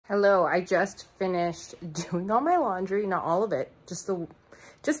Hello, I just finished doing all my laundry, not all of it, just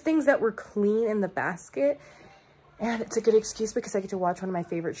things that were clean in the basket. And it's a good excuse because I get to watch one of my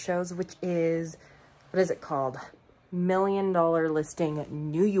favorite shows, which is, what is it called? $1 Million Listing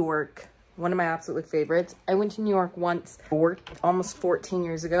New York. One of my absolute favorites. I went to New York once, almost 14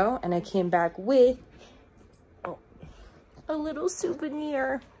 years ago, and I came back with a little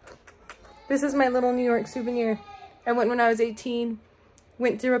souvenir. This is my little New York souvenir. I went when I was 18.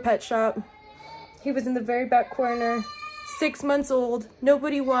 Went through a pet shop. He was in the very back corner, 6 months old.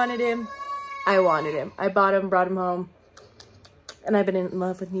 Nobody wanted him. I wanted him. I bought him, brought him home, and I've been in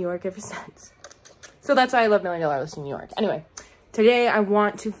love with New York ever since. So that's why I love $1 Million Listing New York. Anyway, today I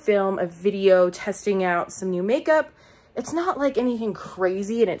want to film a video testing out some new makeup. It's not like anything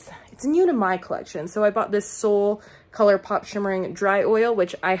crazy, and it's new to my collection. So I bought this Soul ColourPop Shimmering Dry Oil,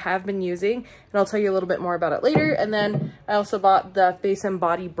 which I have been using, and I'll tell you a little bit more about it later. And then I also bought the Face and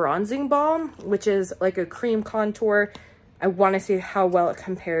Body Bronzing Balm, which is like a cream contour. I want to see how well it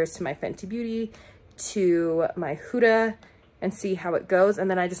compares to my Fenty Beauty, to my Huda, and see how it goes.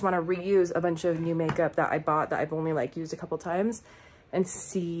 And then I just want to reuse a bunch of new makeup that I bought that I've only like used a couple times, and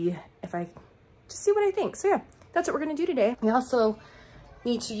see if I just see what I think. So yeah, that's what we're gonna do today. We also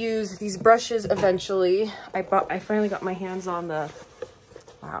need to use these brushes eventually. I finally got my hands on the,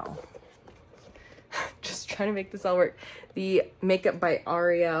 wow. Just trying to make this all work. The Makeup by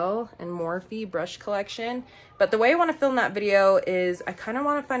Ariel and Morphe brush collection. But the way I want to film that video is I kind of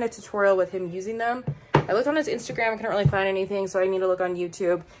want to find a tutorial with him using them. I looked on his Instagram, I couldn't really find anything, so I need to look on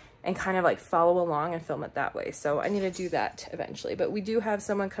YouTube and kind of like follow along and film it that way. So I need to do that eventually. But we do have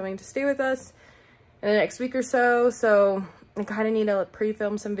someone coming to stay with us in the next week or so, so I kind of need to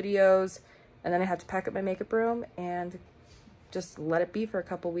pre-film some videos, and then I have to pack up my makeup room and just let it be for a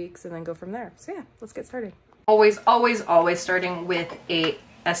couple weeks and then go from there. So yeah, let's get started. Always, always, always starting with a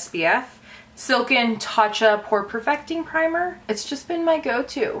SPF Silken Tatcha Pore Perfecting Primer. It's just been my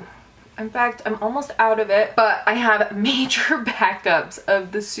go-to. In fact, I'm almost out of it, but I have major backups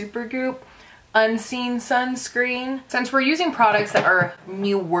of the Supergoop Unseen Sunscreen. Since we're using products that are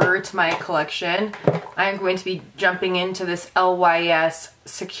newer to my collection, I'm going to be jumping into this LYS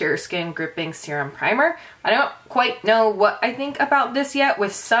Secure Skin Gripping Serum Primer. I don't quite know what I think about this yet.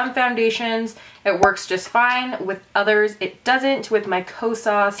 With some foundations, it works just fine. With others, it doesn't. With my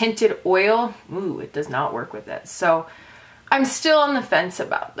Kosas Tinted Oil, ooh, it does not work with it. So I'm still on the fence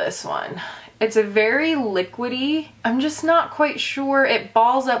about this one. It's a very liquidy. I'm just not quite sure. It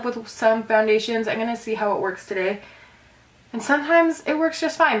balls up with some foundations. I'm gonna see how it works today. And sometimes it works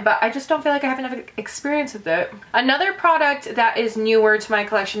just fine, but I just don't feel like I have enough experience with it. Another product that is newer to my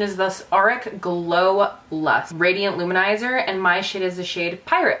collection is this Auric Glow Lust Radiant Luminizer, and my shade is the shade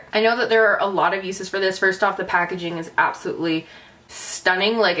Pirate. I know that there are a lot of uses for this. First off, the packaging is absolutely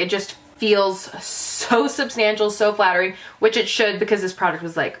stunning. Like, it just feels so substantial, so flattering, which it should, because this product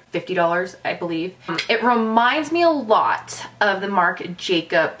was like $50, I believe. It reminds me a lot of the Marc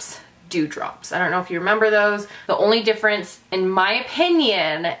Jacobs Dewdrops. I don't know if you remember those. The only difference, in my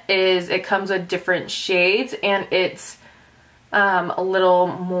opinion, is it comes with different shades, and it's a little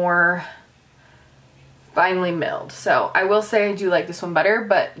more finely milled. So I will say I do like this one better,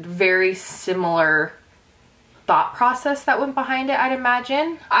 but very similar thought process that went behind it, I'd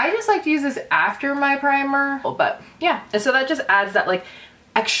imagine. I just like to use this after my primer, but yeah, and so that just adds that like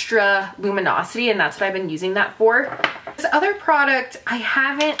extra luminosity, and that's what I've been using that for. This other product, I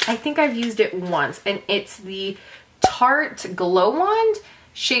think I've used it once, and it's the Tarte Glow Wand,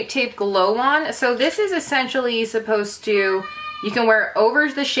 Shape Tape Glow Wand. So this is essentially supposed to, you can wear it over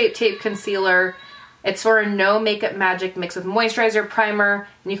the Shape Tape concealer. It's for a no makeup magic mix with moisturizer, primer,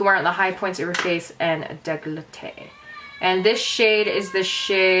 and you can wear it on the high points of your face and décolleté. And this shade is the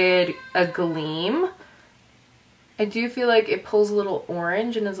shade A Gleam. I do feel like it pulls a little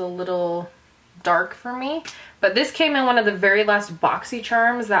orange and is a little dark for me. But this came in one of the very last boxy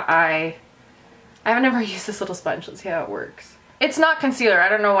charms that I've never used this little sponge. Let's see how it works. It's not concealer. I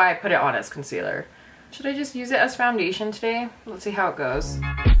don't know why I put it on as concealer. Should I just use it as foundation today? Let's see how it goes.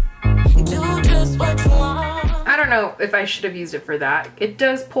 I don't know if I should have used it for that. It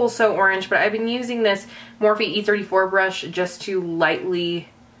does pull so orange, but I've been using this Morphe E34 brush just to lightly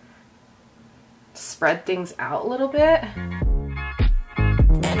spread things out a little bit.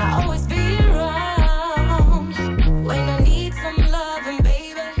 And I always be around when I need some loving,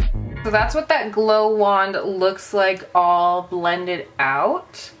 baby. So that's what that glow wand looks like all blended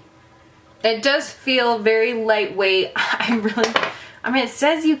out. It does feel very lightweight. I mean, it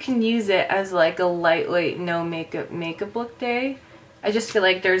says you can use it as like a lightweight no makeup look day. I just feel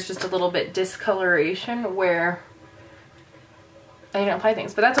like there's just a little bit discoloration where I didn't apply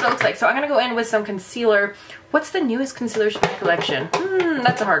things, but that's what it looks like. So I'm gonna go in with some concealer. What's the newest concealer to my collection?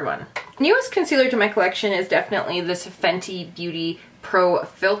 That's a hard one. Newest concealer to my collection is definitely this Fenty Beauty Pro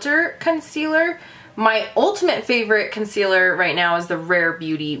Filter Concealer. My ultimate favorite concealer right now is the Rare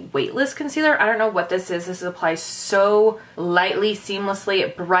Beauty Weightless Concealer. I don't know what this is. This applies so lightly, seamlessly.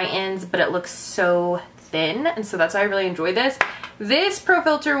 It brightens, but it looks so thin, and so that's why I really enjoy this. This Pro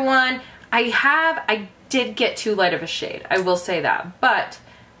Filter one, I did get too light of a shade. I will say that, but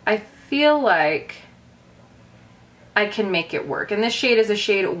I feel like I can make it work. And this shade is a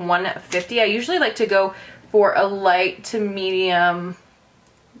shade 150. I usually like to go for a light to medium,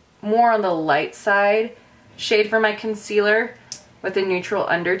 more on the light side shade for my concealer with a neutral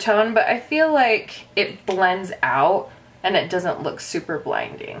undertone, but I feel like it blends out and it doesn't look super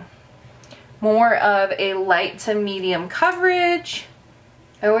blinding. More of a light to medium coverage.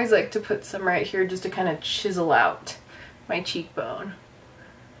 I always like to put some right here just to kind of chisel out my cheekbone.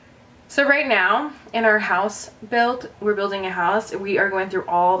 So right now in our house build, we're building a house. We are going through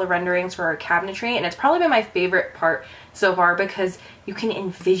all the renderings for our cabinetry, and it's probably been my favorite part so far because you can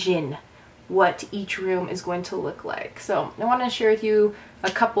envision what each room is going to look like. So I want to share with you a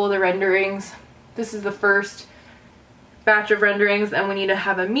couple of the renderings. This is the first batch of renderings, and we need to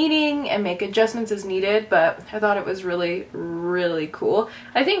have a meeting and make adjustments as needed, but I thought it was really, really cool.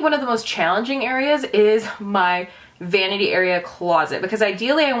 I think one of the most challenging areas is my vanity area closet, because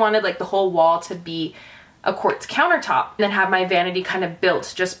ideally I wanted like the whole wall to be a quartz countertop and then have my vanity kind of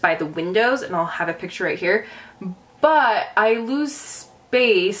built just by the windows, and I'll have a picture right here, but I lose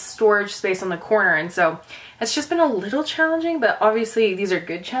space, storage space on the corner, and so it's just been a little challenging, but obviously these are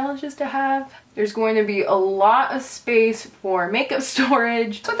good challenges to have. There's going to be a lot of space for makeup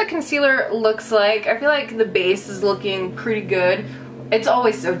storage. That's what the concealer looks like. I feel like the base is looking pretty good. It's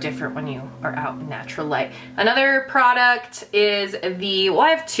always so different when you are out in natural light. Another product is well, I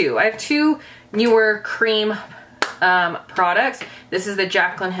have two newer cream products. This is the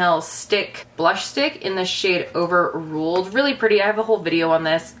Jaclyn Hill blush stick in the shade Overruled. Really pretty. I have a whole video on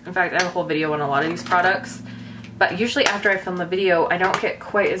this. In fact, I have a whole video on a lot of these products. But usually after I film the video, I don't get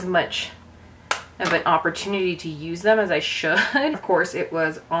quite as much of an opportunity to use them as I should. Of course, it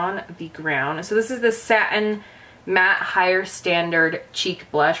was on the ground. So this is the Satin Matte Higher Standard Cheek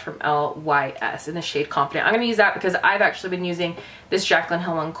Blush from LYS in the shade Confident. I'm going to use that because I've actually been using this Jaclyn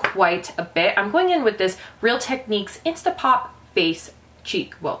Hill one quite a bit. I'm going in with this Real Techniques Instapop Face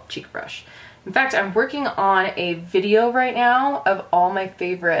cheek brush. In fact, I'm working on a video right now of all my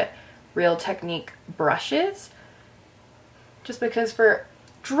favorite Real Technique brushes, just because for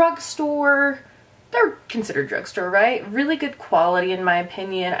drugstore, they're considered drugstore, right? Really good quality in my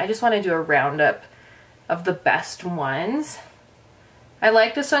opinion. I just want to do a roundup of the best ones. I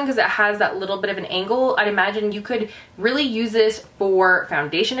like this one because it has that little bit of an angle. I'd imagine you could really use this for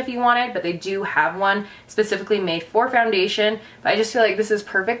foundation if you wanted, but they do have one specifically made for foundation. But I just feel like this is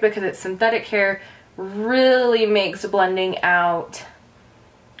perfect because it's synthetic hair, really makes blending out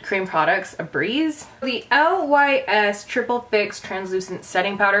cream products a breeze. The LYS Triple Fix Translucent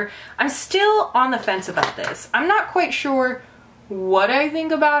Setting Powder. I'm still on the fence about this. I'm not quite sure what I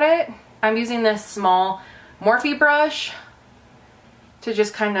think about it. I'm using this small Morphe brush to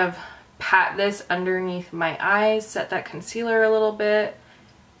just kind of pat this underneath my eyes, set that concealer a little bit,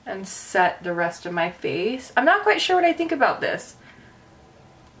 and set the rest of my face. I'm not quite sure what I think about this.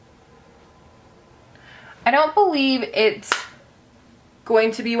 I don't believe it's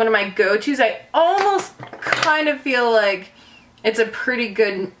going to be one of my go-tos. I almost kind of feel like it's a pretty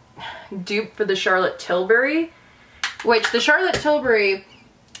good dupe for the Charlotte Tilbury, which the Charlotte Tilbury,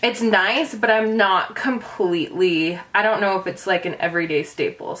 it's nice, but I'm not completely, I don't know if it's like an everyday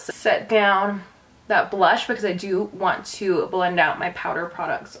staple. So set down that blush because I do want to blend out my powder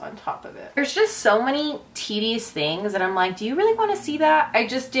products on top of it. There's just so many tedious things that I'm like, do you really want to see that? I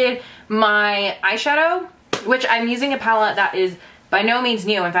just did my eyeshadow, which I'm using a palette that is by no means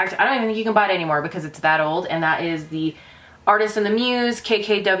new. In fact, I don't even think you can buy it anymore because it's that old, and that is the Artist in the Muse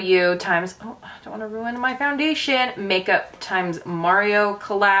KKW times, oh, I don't want to ruin my foundation, Makeup times Mario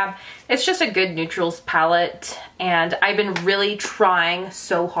collab. It's just a good neutrals palette, and I've been really trying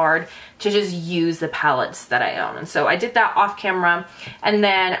so hard to just use the palettes that I own. And so I did that off camera, and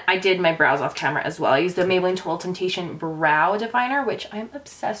then I did my brows off camera as well. I used the Maybelline Total Temptation Brow Definer, which I'm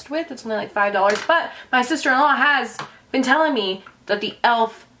obsessed with. It's only like $5, but my sister-in-law has been telling me that the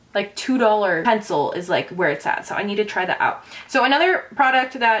e.l.f. like $2 pencil is like where it's at. So I need to try that out. So another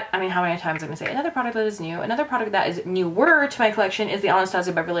product that, I mean, how many times I'm gonna say, another product that is new, another product that is newer to my collection is the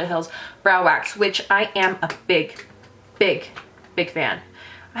Anastasia Beverly Hills Brow Wax, which I am a big fan.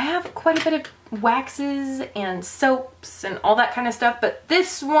 I have quite a bit of waxes and soaps and all that kind of stuff, but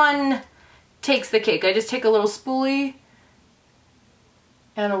this one takes the cake. I just take a little spoolie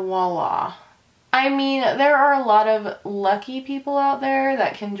and voila. I mean, there are a lot of lucky people out there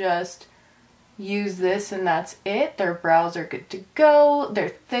that can just use this and that's it. Their brows are good to go. They're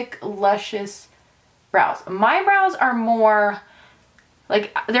thick, luscious brows. My brows are more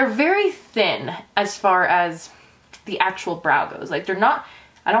like, they're very thin as far as the actual brow goes. Like, they're not,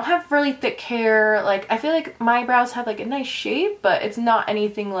 I don't have really thick hair. Like, I feel like my brows have like a nice shape, but it's not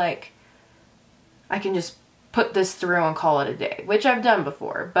anything like I can just put this through and call it a day, which I've done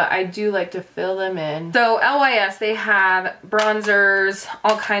before, but I do like to fill them in. So LYS, they have bronzers,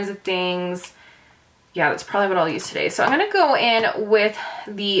 all kinds of things. Yeah, that's probably what I'll use today. So I'm gonna go in with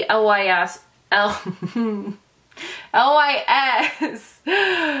the LYS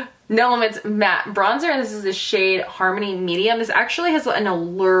No Limits Matte Bronzer. This is the shade Harmony Medium. This actually has an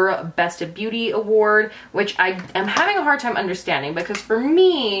Allure Best of Beauty award, which I am having a hard time understanding because for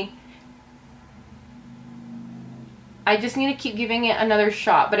me, I just need to keep giving it another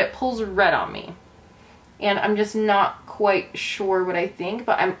shot, but it pulls red on me. And I'm just not quite sure what I think,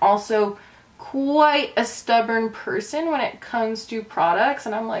 but I'm also quite a stubborn person when it comes to products.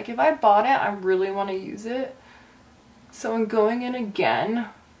 And I'm like, if I bought it, I really want to use it. So I'm going in again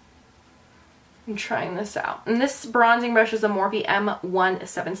and trying this out. And this bronzing brush is a Morphe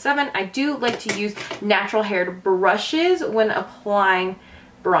M177. I do like to use natural haired brushes when applying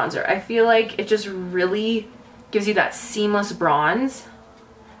bronzer. I feel like it just really gives you that seamless bronze,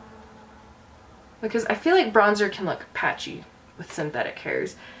 because I feel like bronzer can look patchy with synthetic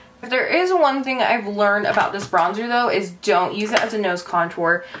hairs. If there is one thing I've learned about this bronzer though, is don't use it as a nose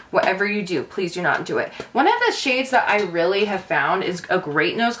contour. Whatever you do, please do not do it. One of the shades that I really have found is a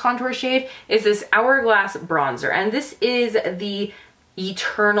great nose contour shade is this Hourglass bronzer, and this is the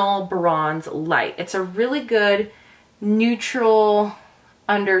Eternal Bronze Light. It's a really good neutral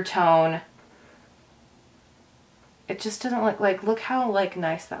undertone. It just doesn't look how like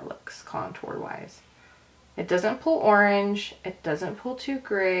nice that looks contour wise. It doesn't pull orange. It doesn't pull too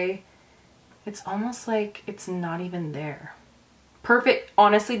gray. It's almost like it's not even there. Perfect,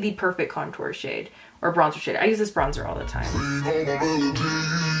 honestly, the perfect contour shade or bronzer shade. I use this bronzer all the time.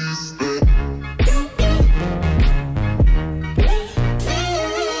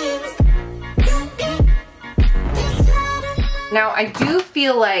 Now, I do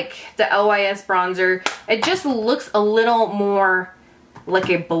feel like the LYS bronzer, it just looks a little more like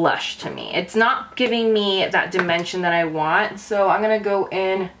a blush to me. It's not giving me that dimension that I want. So I'm going to go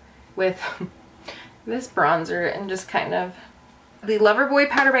in with this bronzer and just kind of, the Loverboy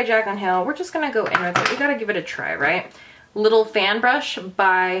powder by Jaclyn Hill. We're just going to go in with it. We got to give it a try, right? Little fan brush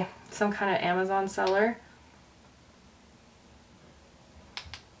by some kind of Amazon seller.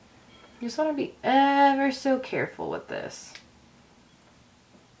 You just want to be ever so careful with this.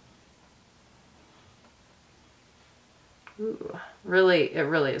 Ooh, really, it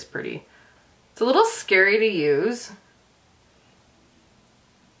really is pretty. It's a little scary to use,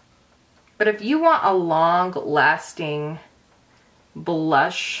 but if you want a long-lasting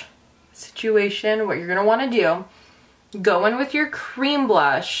blush situation, what you're gonna want to do, go in with your cream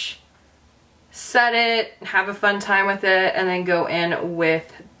blush, set it, have a fun time with it, and then go in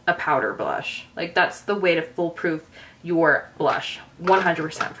with a powder blush. Like, that's the way to foolproof your blush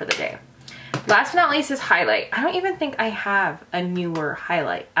 100% for the day. Last but not least is highlight. I don't even think I have a newer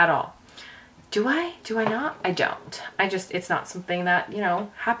highlight at all. Do I? Do I not? I don't. It's not something that, you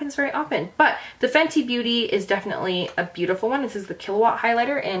know, happens very often. But the Fenty Beauty is definitely a beautiful one. This is the Kilowatt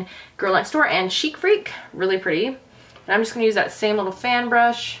highlighter in Girl Next Door and Chic Freak. Really pretty. And I'm just going to use that same little fan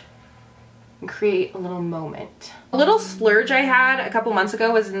brush and create a little moment. A little splurge I had a couple months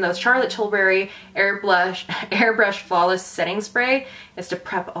ago was in the Charlotte Tilbury Airbrush Flawless Setting Spray. It's to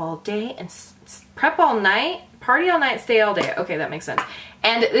prep all day and prep all night, party all night, stay all day. Okay, that makes sense.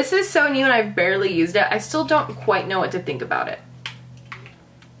 And this is so new and I've barely used it. I still don't quite know what to think about it.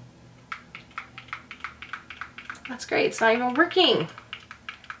 That's great, it's not even working.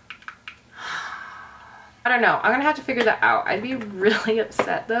 I don't know, I'm gonna have to figure that out. I'd be really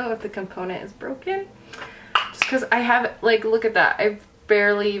upset though if the component is broken. Just because I have, like, look at that. I've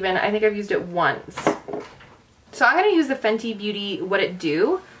barely even, I think I've used it once. So I'm gonna use the Fenty Beauty What It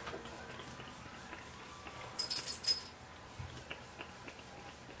Do.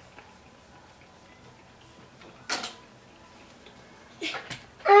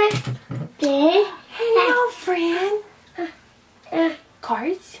 Hello, friend.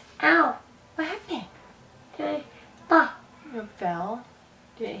 Cards? Ow. What happened? You fell?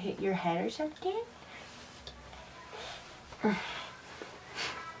 Did it hit your head or something?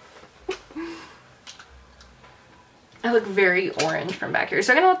 I look very orange from back here.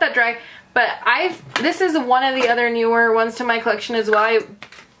 So I'm gonna let that dry. But this is one of the other newer ones to my collection as well.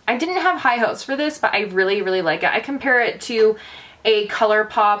 I didn't have high hopes for this, but I really, really like it. I compare it to a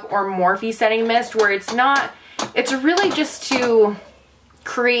ColourPop or Morphe setting mist, where it's really just to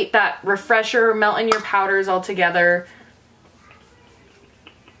create that refresher, melt in your powders all together.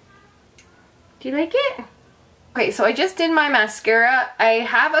 Do you like it? Okay, so I just did my mascara. I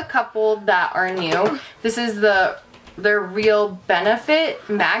have a couple that are new. This is their Real Benefit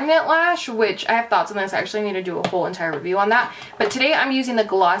Magnet Lash, which I have thoughts on this. I actually need to do a whole entire review on that. But today I'm using the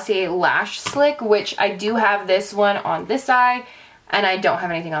Glossier Lash Slick, which I do have this one on this eye, and I don't have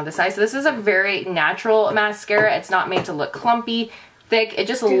anything on this eye. So this is a very natural mascara. It's not made to look clumpy, thick. It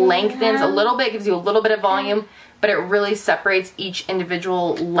just lengthens a little bit, gives you a little bit of volume, but it really separates each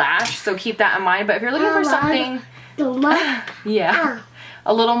individual lash. So keep that in mind. But if you're looking for something, yeah,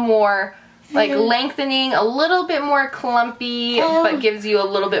 a little more like lengthening, a little bit more clumpy, but gives you a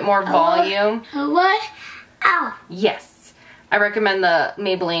little bit more volume. Yes, I recommend the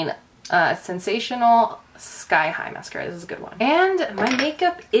Maybelline Sensational Sky High Mascara. This is a good one. And my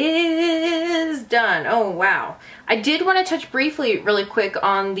makeup is done. Oh, wow. I did want to touch briefly, really quick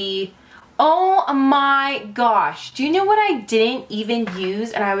on the, oh my gosh. Do you know what I didn't even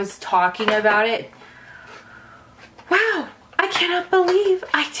use and I was talking about it? Wow. I cannot believe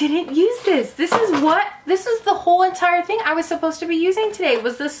I didn't use this. This is the whole entire thing I was supposed to be using today,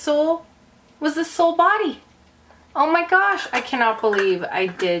 was the Soul Body. Oh my gosh, I cannot believe I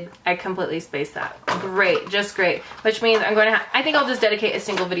completely spaced that. Great, just great. Which means I think I'll just dedicate a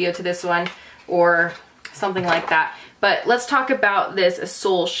single video to this one or something like that. But let's talk about this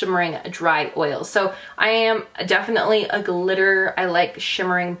Soul Shimmering Dry Oil. So I am definitely a glitter. I like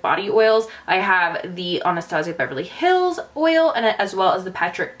shimmering body oils. I have the Anastasia Beverly Hills oil and as well as the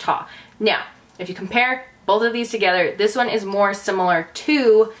Patrick Ta. Now, if you compare both of these together, this one is more similar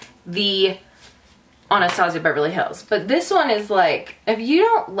to the Anastasia Beverly Hills. But this one is like, if you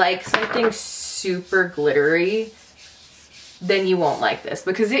don't like something super glittery, then you won't like this,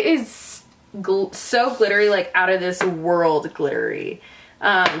 because it is so glittery, like out of this world glittery.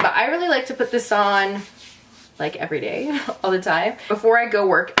 But I really like to put this on like every day, all the time. Before I go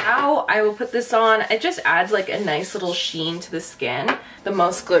work out, I will put this on. It just adds like a nice little sheen to the skin. The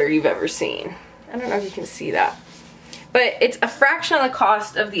most glitter you've ever seen. I don't know if you can see that. But it's a fraction of the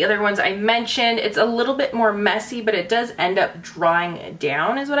cost of the other ones I mentioned. It's a little bit more messy, but it does end up drying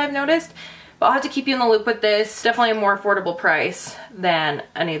down is what I've noticed. But I'll have to keep you in the loop with this. Definitely a more affordable price than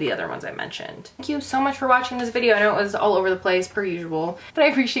any of the other ones I mentioned. Thank you so much for watching this video. I know it was all over the place per usual, but I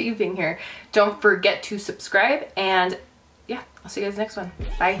appreciate you being here. Don't forget to subscribe, and yeah, I'll see you guys next one.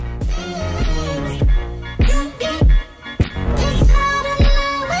 Bye.